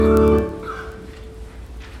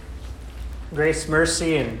Grace,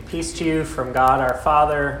 mercy, and peace to you from God our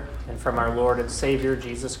Father and from our Lord and Savior,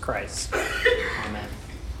 Jesus Christ. Amen.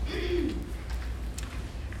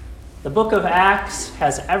 The book of Acts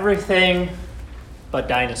has everything but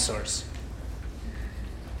dinosaurs.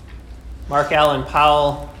 Mark Allen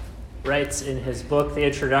Powell writes in his book, The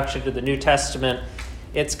Introduction to the New Testament,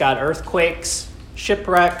 it's got earthquakes,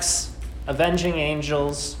 shipwrecks, avenging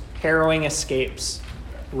angels, harrowing escapes,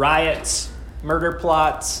 riots, murder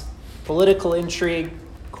plots, political intrigue,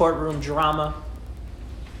 courtroom drama.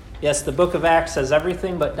 Yes, the book of Acts has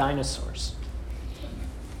everything but dinosaurs.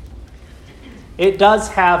 It does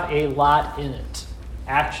have a lot in it,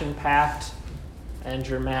 action-packed and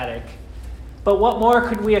dramatic. But what more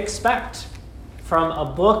could we expect from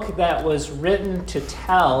a book that was written to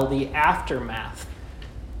tell the aftermath,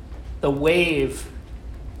 the wave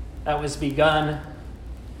that was begun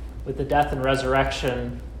with the death and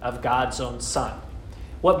resurrection of God's own Son?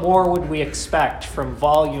 What more would we expect from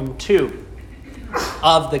Volume 2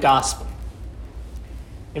 of the Gospel?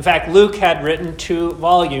 In fact, Luke had written 2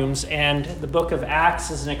 volumes, and the book of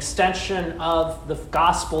Acts is an extension of the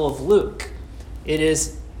Gospel of Luke. It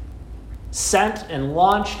is sent and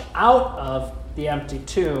launched out of the empty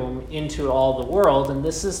tomb into all the world, and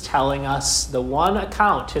this is telling us the one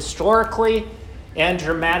account, historically and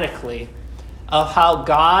dramatically, of how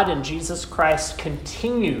God and Jesus Christ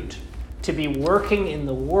continued to be working in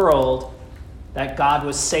the world that God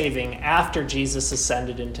was saving after Jesus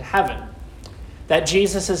ascended into heaven. That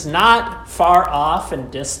Jesus is not far off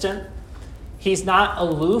and distant. He's not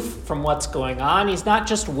aloof from what's going on. He's not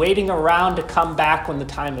just waiting around to come back when the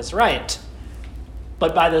time is right.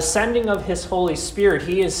 But by the sending of his Holy Spirit,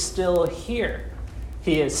 he is still here.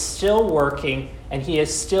 He is still working, and he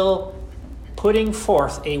is still putting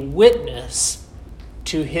forth a witness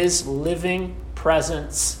to his living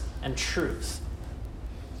presence and truth.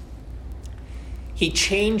 He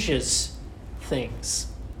changes things.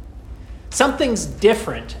 Something's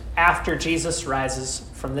different after Jesus rises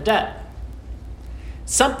from the dead.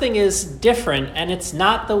 Something is different, and it's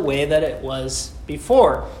not the way that it was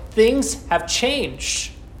before. Things have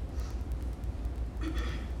changed.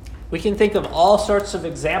 We can think of all sorts of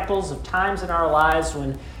examples of times in our lives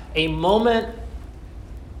when a moment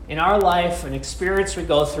in our life, an experience we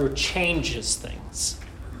go through, changes things.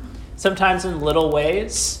 Sometimes in little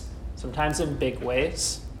ways, sometimes in big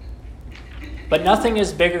ways. But nothing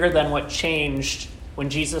is bigger than what changed when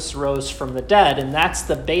Jesus rose from the dead, and that's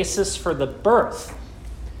the basis for the birth.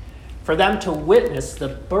 For them to witness the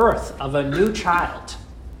birth of a new child,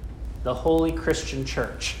 the Holy Christian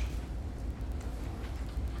Church.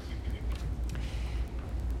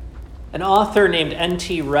 An author named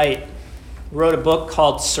N.T. Wright wrote a book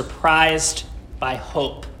called Surprised by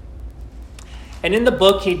Hope. And in the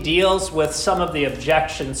book, he deals with some of the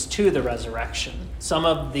objections to the resurrection, some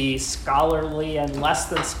of the scholarly and less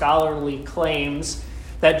than scholarly claims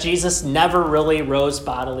that Jesus never really rose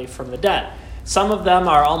bodily from the dead. Some of them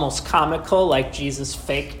are almost comical, like Jesus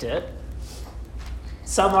faked it.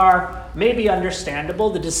 Some are maybe understandable.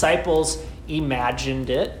 The disciples imagined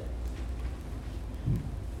it.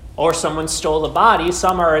 Or someone stole the body.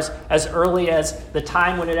 Some are as early as the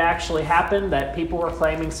time when it actually happened that people were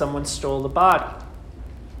claiming someone stole the body.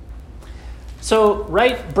 So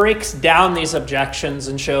Wright breaks down these objections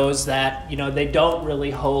and shows that, they don't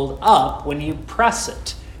really hold up when you press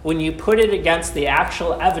it, when you put it against the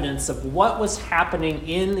actual evidence of what was happening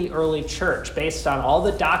in the early church, based on all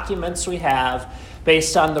the documents we have,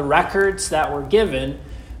 based on the records that were given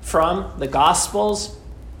from the Gospels,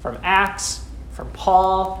 from Acts, from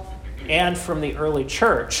Paul, and from the early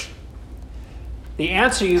church. The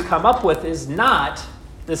answer you come up with is not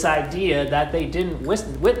this idea that they didn't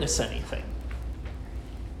witness anything.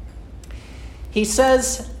 He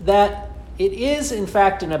says that it is, in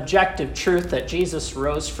fact, an objective truth that Jesus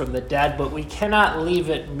rose from the dead, but we cannot leave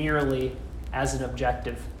it merely as an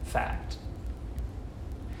objective fact.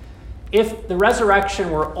 If the resurrection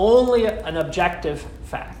were only an objective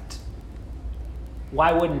fact,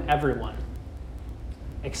 why wouldn't everyone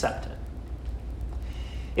accept it?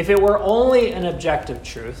 If it were only an objective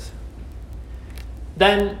truth,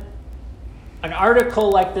 then an article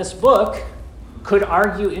like this book could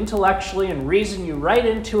argue intellectually and reason you right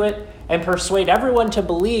into it and persuade everyone to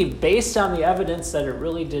believe based on the evidence that it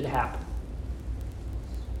really did happen.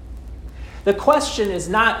 The question is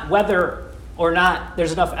not whether or not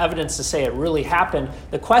there's enough evidence to say it really happened.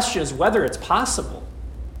 The question is whether it's possible.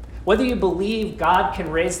 Whether you believe God can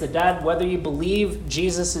raise the dead, whether you believe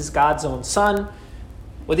Jesus is God's own Son,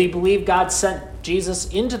 whether you believe God sent Jesus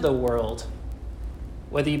into the world,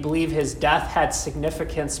 whether you believe his death had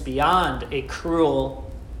significance beyond a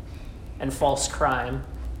cruel and false crime.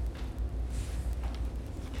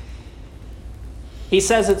 He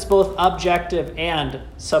says it's both objective and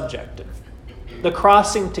subjective. The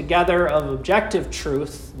crossing together of objective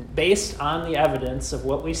truth based on the evidence of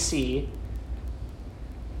what we see,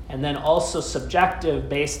 and then also subjective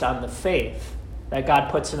based on the faith that God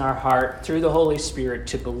puts in our heart through the Holy Spirit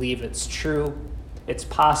to believe it's true, it's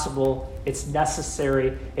possible, it's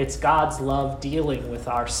necessary, it's God's love dealing with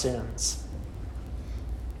our sins.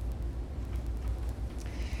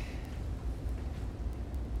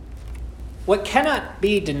 What cannot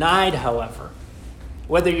be denied, however,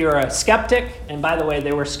 whether you're a skeptic, and by the way,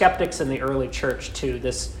 there were skeptics in the early church too,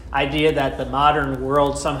 this idea that the modern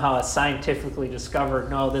world somehow has scientifically discovered,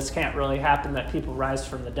 no, this can't really happen, that people rise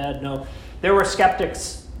from the dead. No, there were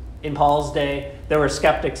skeptics in Paul's day, there were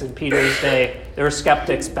skeptics in Peter's day, there were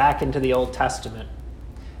skeptics back into the Old Testament.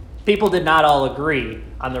 People did not all agree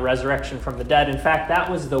on the resurrection from the dead. In fact,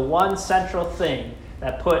 that was the one central thing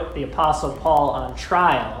that put the Apostle Paul on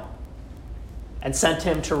trial and sent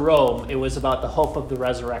him to Rome. It was about the hope of the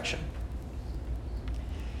resurrection.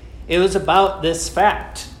 It was about this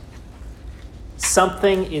fact.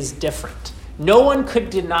 Something is different. No one could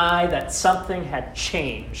deny that something had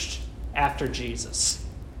changed after Jesus.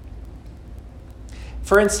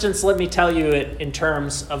 For instance, let me tell you it in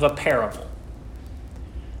terms of a parable.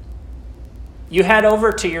 You head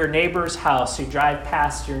over to your neighbor's house. You drive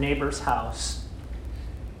past your neighbor's house.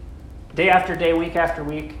 Day after day, week after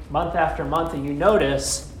week, month after month, and you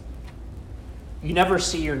notice you never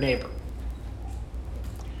see your neighbor.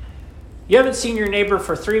 You haven't seen your neighbor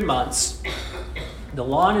for 3 months. The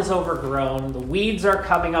lawn is overgrown. The weeds are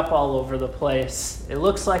coming up all over the place. It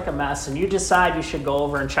looks like a mess, and you decide you should go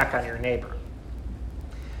over and check on your neighbor.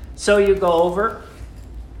 So you go over.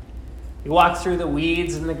 You walk through the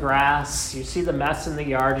weeds and the grass. You see the mess in the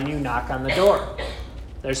yard, and you knock on the door.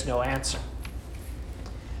 There's no answer.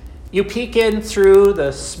 You peek in through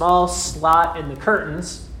the small slot in the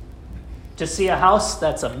curtains to see a house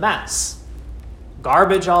that's a mess.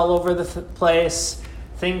 Garbage all over the place,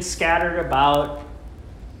 things scattered about,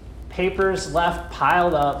 papers left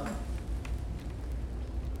piled up.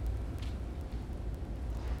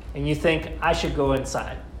 And you think, I should go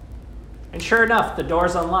inside. And sure enough, the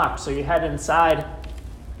door's unlocked, so you head inside.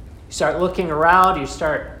 You start looking around, you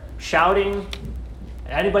start shouting,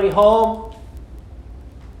 anybody home?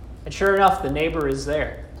 And sure enough, the neighbor is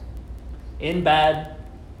there, in bed,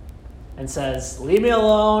 and says, leave me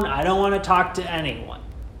alone, I don't want to talk to anyone.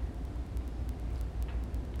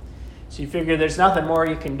 So you figure there's nothing more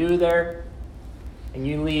you can do there, and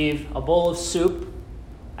you leave a bowl of soup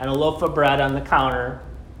and a loaf of bread on the counter,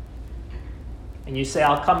 and you say,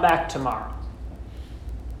 I'll come back tomorrow.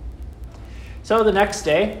 So the next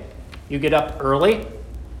day, you get up early.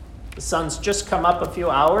 The sun's just come up a few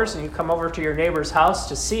hours, and you come over to your neighbor's house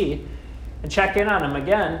to see and check in on him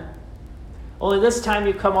again. Only this time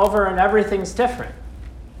you come over and everything's different.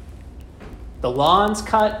 The lawn's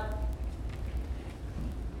cut,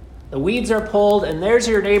 the weeds are pulled, and there's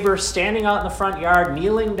your neighbor standing out in the front yard,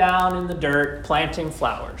 kneeling down in the dirt, planting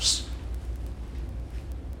flowers.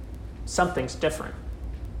 Something's different.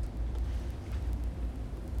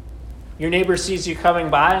 Your neighbor sees you coming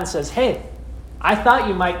by and says, hey, I thought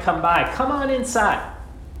you might come by. Come on inside.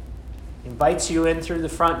 Invites you in through the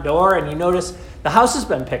front door, and you notice the house has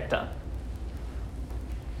been picked up.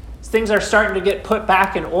 Things are starting to get put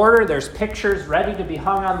back in order. There's pictures ready to be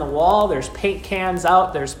hung on the wall. There's paint cans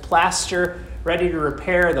out. There's plaster ready to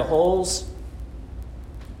repair the holes.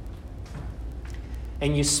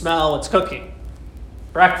 And you smell what's cooking.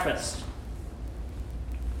 Breakfast.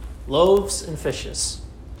 Loaves and fishes.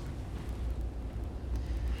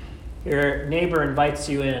 Your neighbor invites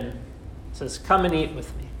you in, says, come and eat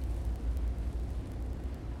with me.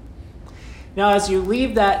 Now, as you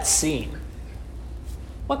leave that scene,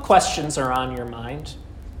 what questions are on your mind?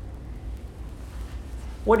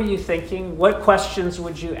 What are you thinking? What questions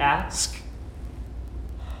would you ask?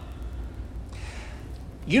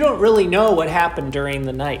 You don't really know what happened during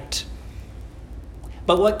the night.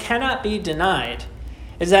 But what cannot be denied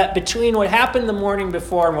is that between what happened the morning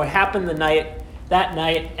before and what happened that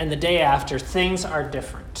night and the day after, things are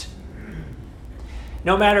different.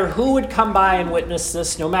 No matter who would come by and witness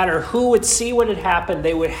this, no matter who would see what had happened,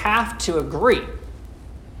 they would have to agree.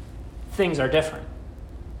 Things are different.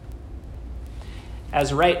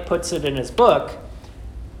 As Wright puts it in his book,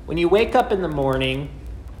 when you wake up in the morning,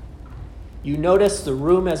 you notice the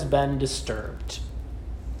room has been disturbed.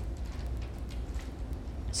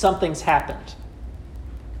 Something's happened.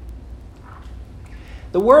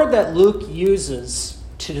 The word that Luke uses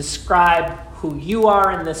to describe who you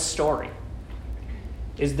are in this story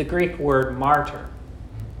is the Greek word martyr.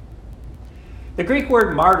 The Greek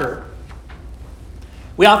word martyr,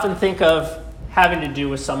 we often think of having to do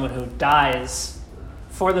with someone who dies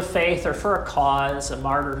for the faith or for a cause, a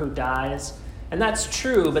martyr who dies. And that's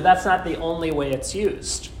true, but that's not the only way it's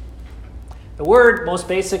used. The word most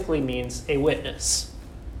basically means a witness.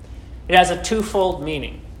 It has a twofold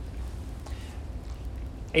meaning.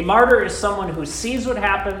 A martyr is someone who sees what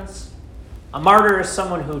happens. A martyr is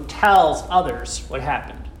someone who tells others what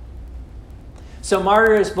happened. So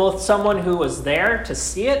martyr is both someone who was there to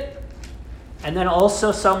see it, and then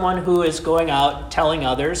also someone who is going out telling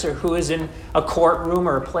others, or who is in a courtroom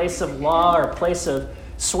or a place of law or a place of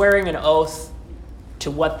swearing an oath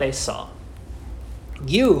to what they saw.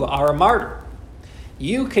 You are a martyr.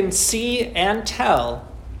 You can see and tell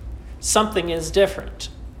something is different.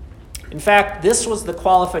 In fact, this was the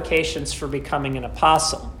qualifications for becoming an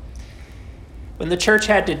apostle. When the church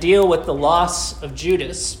had to deal with the loss of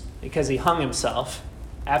Judas, because he hung himself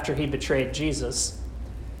after he betrayed Jesus,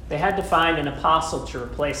 they had to find an apostle to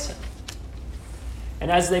replace him.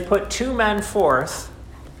 And as they put two men forth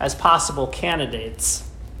as possible candidates,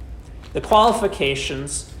 the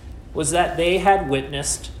qualifications was that they had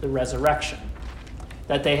witnessed the resurrection,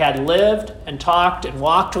 that they had lived and talked and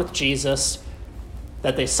walked with Jesus,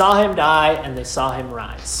 that they saw him die and they saw him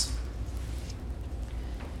rise.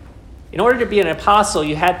 In order to be an apostle,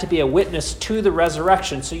 you had to be a witness to the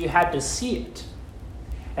resurrection, so you had to see it.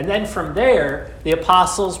 And then from there, the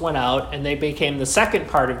apostles went out and they became the second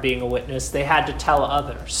part of being a witness. They had to tell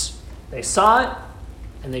others. They saw it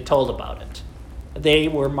and they told about it. They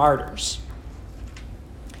were martyrs.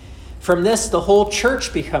 From this, the whole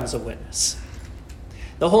church becomes a witness.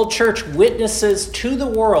 The whole church witnesses to the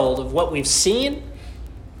world of what we've seen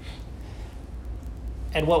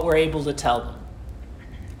and what we're able to tell them.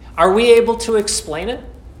 Are we able to explain it?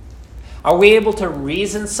 Are we able to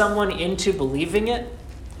reason someone into believing it?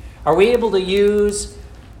 Are we able to use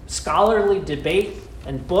scholarly debate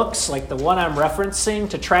and books like the one I'm referencing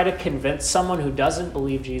to try to convince someone who doesn't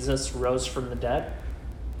believe Jesus rose from the dead?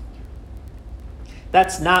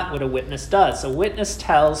 That's not what a witness does. A witness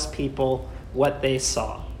tells people what they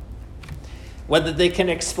saw. Whether they can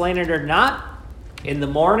explain it or not, in the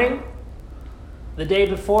morning, the day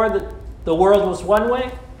before, the world was one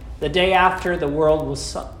way. The day after, the world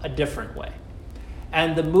was a different way.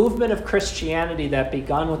 And the movement of Christianity that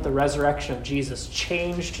began with the resurrection of Jesus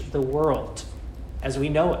changed the world as we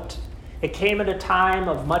know it. It came at a time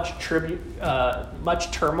of much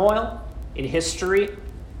turmoil in history,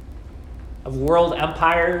 of world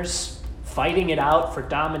empires fighting it out for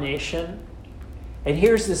domination. And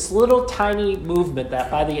here's this little tiny movement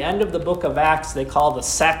that by the end of the book of Acts they call the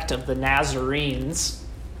sect of the Nazarenes,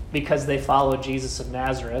 because they follow Jesus of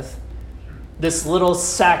Nazareth. This little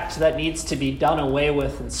sect that needs to be done away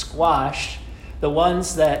with and squashed. The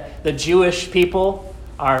ones that the Jewish people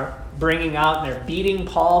are bringing out and they're beating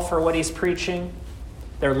Paul for what he's preaching.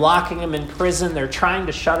 They're locking him in prison. They're trying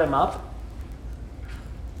to shut him up.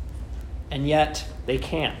 And yet they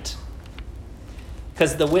can't,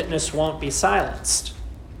 because the witness won't be silenced.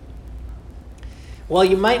 Well,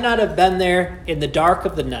 you might not have been there in the dark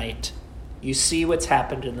of the night. You see what's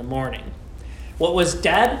happened in the morning. What was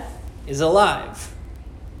dead is alive.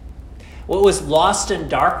 What was lost in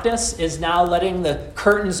darkness is now letting the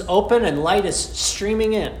curtains open and light is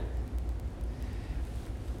streaming in.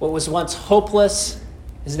 What was once hopeless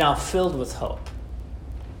is now filled with hope.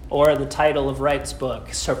 Or the title of Wright's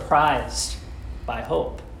book, Surprised by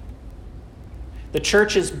Hope. The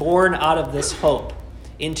church is born out of this hope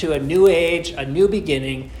into a new age, a new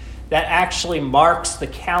beginning that actually marks the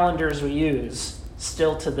calendars we use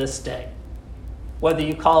still to this day. Whether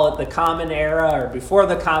you call it the Common Era or before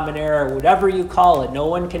the Common Era, or whatever you call it, no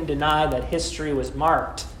one can deny that history was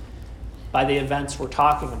marked by the events we're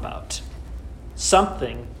talking about.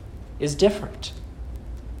 Something is different.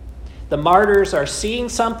 The martyrs are seeing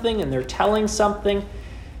something and they're telling something,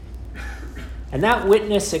 and that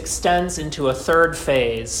witness extends into a third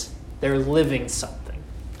phase. They're living something.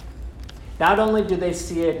 Not only do they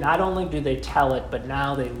see it, not only do they tell it, but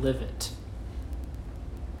now they live it.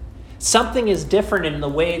 Something is different in the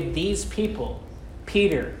way these people,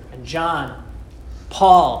 Peter and John,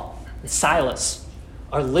 Paul and Silas,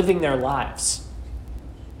 are living their lives.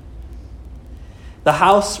 The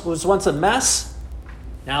house was once a mess.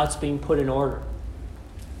 Now it's being put in order.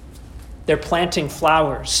 They're planting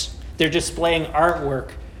flowers. They're displaying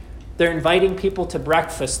artwork. They're inviting people to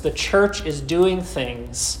breakfast. The church is doing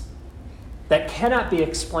things that cannot be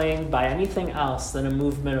explained by anything else than a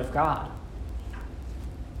movement of God.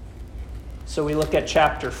 So we look at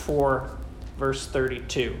chapter 4, verse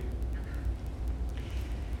 32.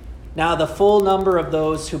 Now the full number of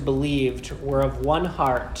those who believed were of one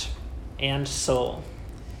heart and soul.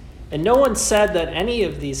 And no one said that any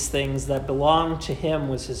of these things that belonged to him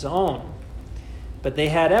was his own, but they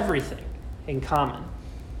had everything in common.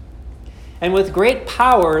 And with great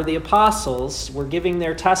power, the apostles were giving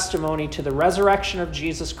their testimony to the resurrection of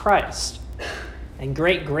Jesus Christ, and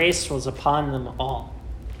great grace was upon them all.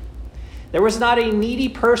 There was not a needy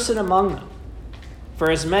person among them. For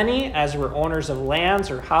as many as were owners of lands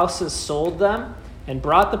or houses sold them and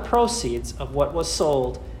brought the proceeds of what was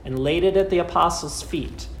sold and laid it at the apostles'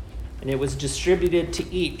 feet, and it was distributed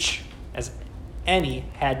to each as any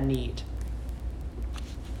had need.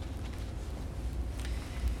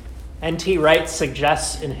 N.T. Wright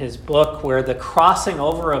suggests in his book where the crossing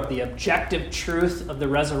over of the objective truth of the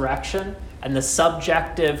resurrection and the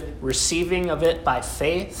subjective receiving of it by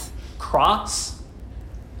faith cross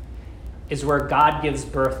is where God gives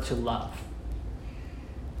birth to love.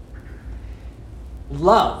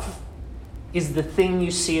 Love is the thing you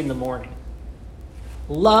see in the morning.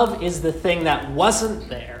 Love is the thing that wasn't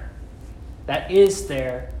there, that is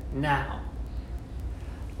there now.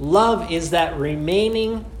 Love is that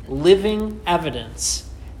remaining, living evidence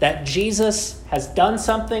that Jesus has done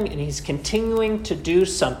something and he's continuing to do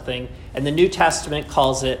something, and the New Testament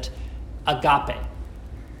calls it agape.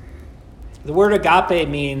 The word agape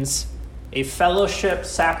means a fellowship,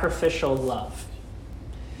 sacrificial love.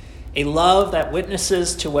 A love that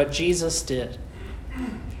witnesses to what Jesus did.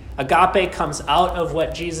 Agape comes out of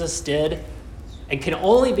what Jesus did and can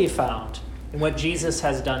only be found in what Jesus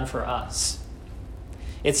has done for us.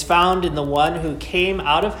 It's found in the one who came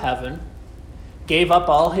out of heaven, gave up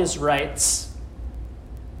all his rights,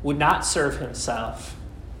 would not serve himself,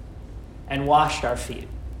 and washed our feet.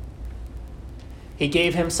 He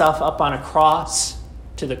gave himself up on a cross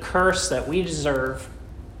to the curse that we deserve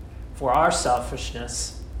for our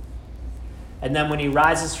selfishness. And then when he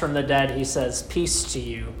rises from the dead, he says, "Peace to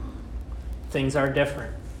you. Things are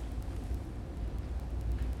different."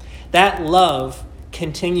 That love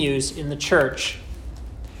continues in the church.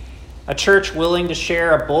 A church willing to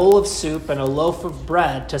share a bowl of soup and a loaf of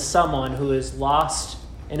bread to someone who is lost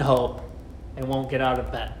in hope and won't get out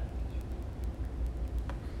of bed.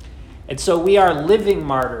 And so we are living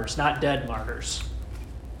martyrs, not dead martyrs.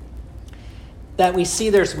 That we see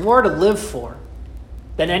there's more to live for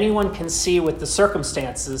than anyone can see with the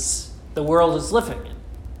circumstances the world is living in.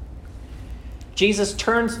 Jesus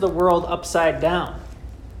turns the world upside down.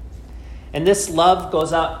 And this love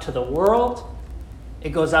goes out to the world, it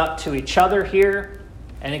goes out to each other here,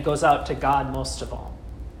 and it goes out to God most of all.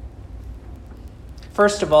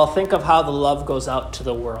 First of all, think of how the love goes out to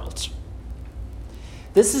the world.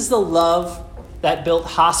 This is the love that built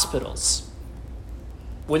hospitals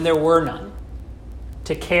when there were none,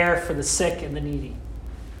 to care for the sick and the needy.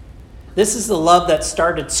 This is the love that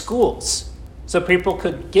started schools so people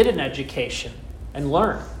could get an education and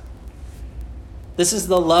learn. This is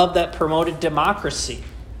the love that promoted democracy,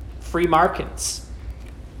 free markets,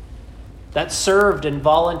 that served and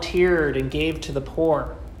volunteered and gave to the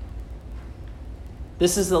poor.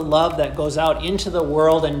 This is the love that goes out into the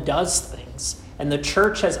world and does things. And the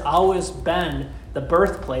church has always been the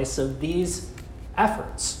birthplace of these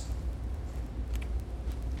efforts.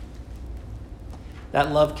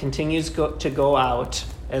 That love continues to go out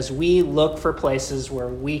as we look for places where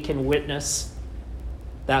we can witness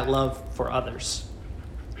that love for others.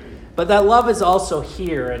 But that love is also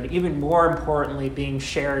here, and even more importantly, being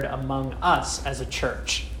shared among us as a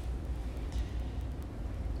church.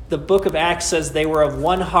 The book of Acts says they were of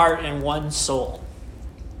one heart and one soul.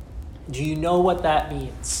 Do you know what that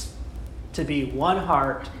means? To be one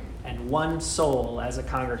heart and one soul as a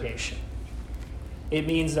congregation. It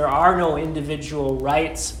means there are no individual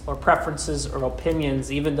rights or preferences or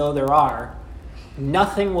opinions, even though there are.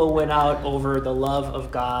 Nothing will win out over the love of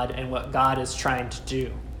God and what God is trying to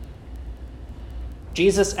do.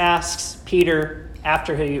 Jesus asks Peter,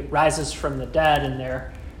 after he rises from the dead and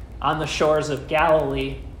they're on the shores of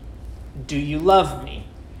Galilee, "Do you love me?"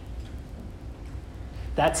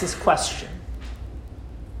 That's his question.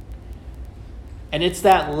 And it's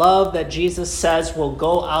that love that Jesus says will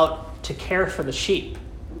go out to care for the sheep.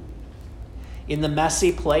 In the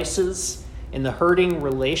messy places, in the hurting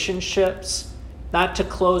relationships, not to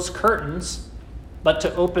close curtains, but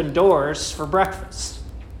to open doors for breakfast.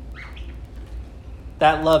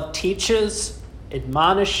 That love teaches,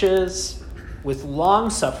 admonishes, with long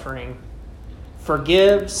suffering,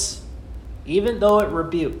 forgives, even though it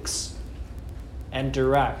rebukes, and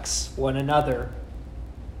directs one another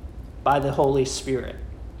by the Holy Spirit.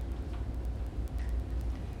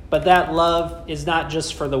 But that love is not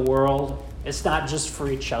just for the world It's not just for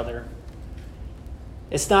each other.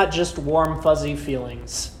 It's not just warm, fuzzy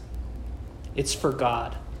feelings. It's for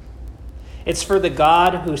God. It's for the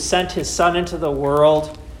God who sent his Son into the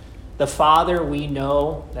world, the Father we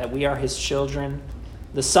know that we are his children,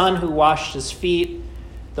 the Son who washed his feet,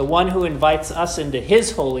 the one who invites us into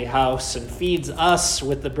his holy house and feeds us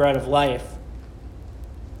with the bread of life.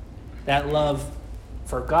 That love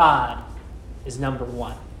for God is number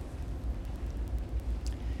one.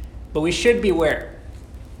 But we should beware.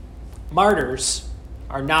 Martyrs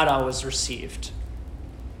are not always received.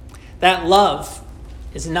 That love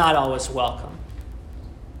is not always welcome.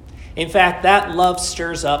 In fact, that love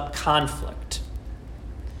stirs up conflict.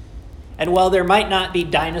 And while there might not be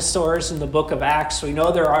dinosaurs in the book of Acts, we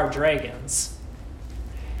know there are dragons.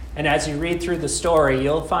 And as you read through the story,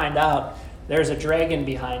 you'll find out there's a dragon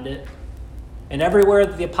behind it. And everywhere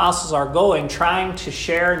that the apostles are going, trying to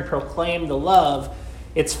share and proclaim the love,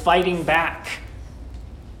 it's fighting back.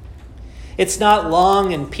 It's not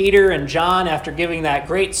long, and Peter and John, after giving that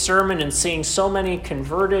great sermon and seeing so many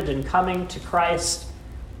converted and coming to Christ,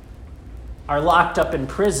 are locked up in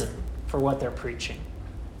prison for what they're preaching.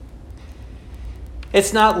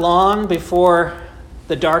 It's not long before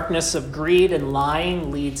the darkness of greed and lying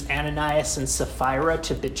leads Ananias and Sapphira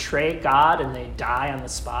to betray God, and they die on the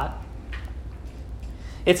spot.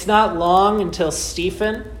 It's not long until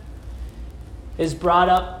Stephen is brought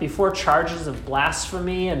up before charges of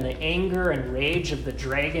blasphemy, and the anger and rage of the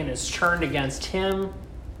dragon is turned against him,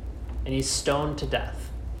 and he's stoned to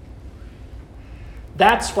death.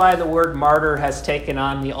 That's why the word martyr has taken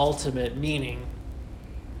on the ultimate meaning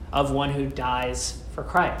of one who dies for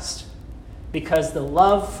Christ. Because the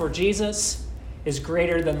love for Jesus is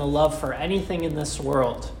greater than the love for anything in this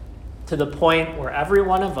world, to the point where every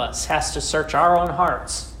one of us has to search our own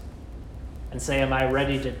hearts and say, am I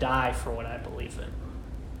ready to die for what I believe in?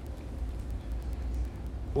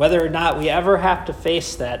 Whether or not we ever have to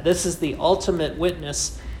face that, this is the ultimate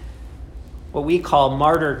witness, what we call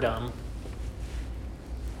martyrdom.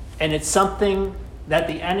 And it's something that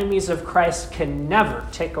the enemies of Christ can never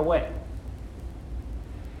take away.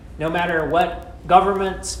 No matter what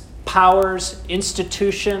governments, powers,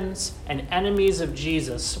 institutions, and enemies of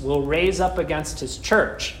Jesus will raise up against his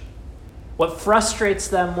church, what frustrates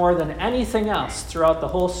them more than anything else throughout the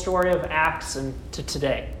whole story of Acts and to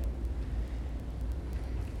today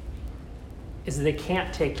is they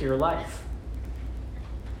can't take your life.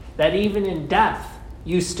 That even in death,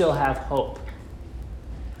 you still have hope.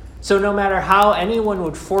 So no matter how anyone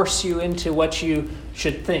would force you into what you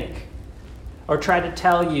should think, or try to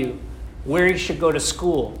tell you where you should go to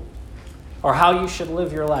school, or how you should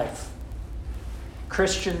live your life,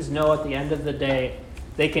 Christians know at the end of the day,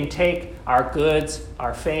 they can take our goods,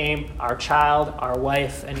 our fame, our child, our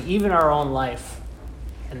wife, and even our own life,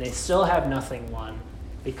 and they still have nothing won,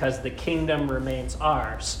 because the kingdom remains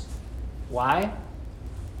ours. Why?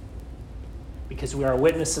 Because we are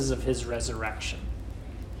witnesses of his resurrection.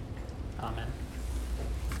 Amen.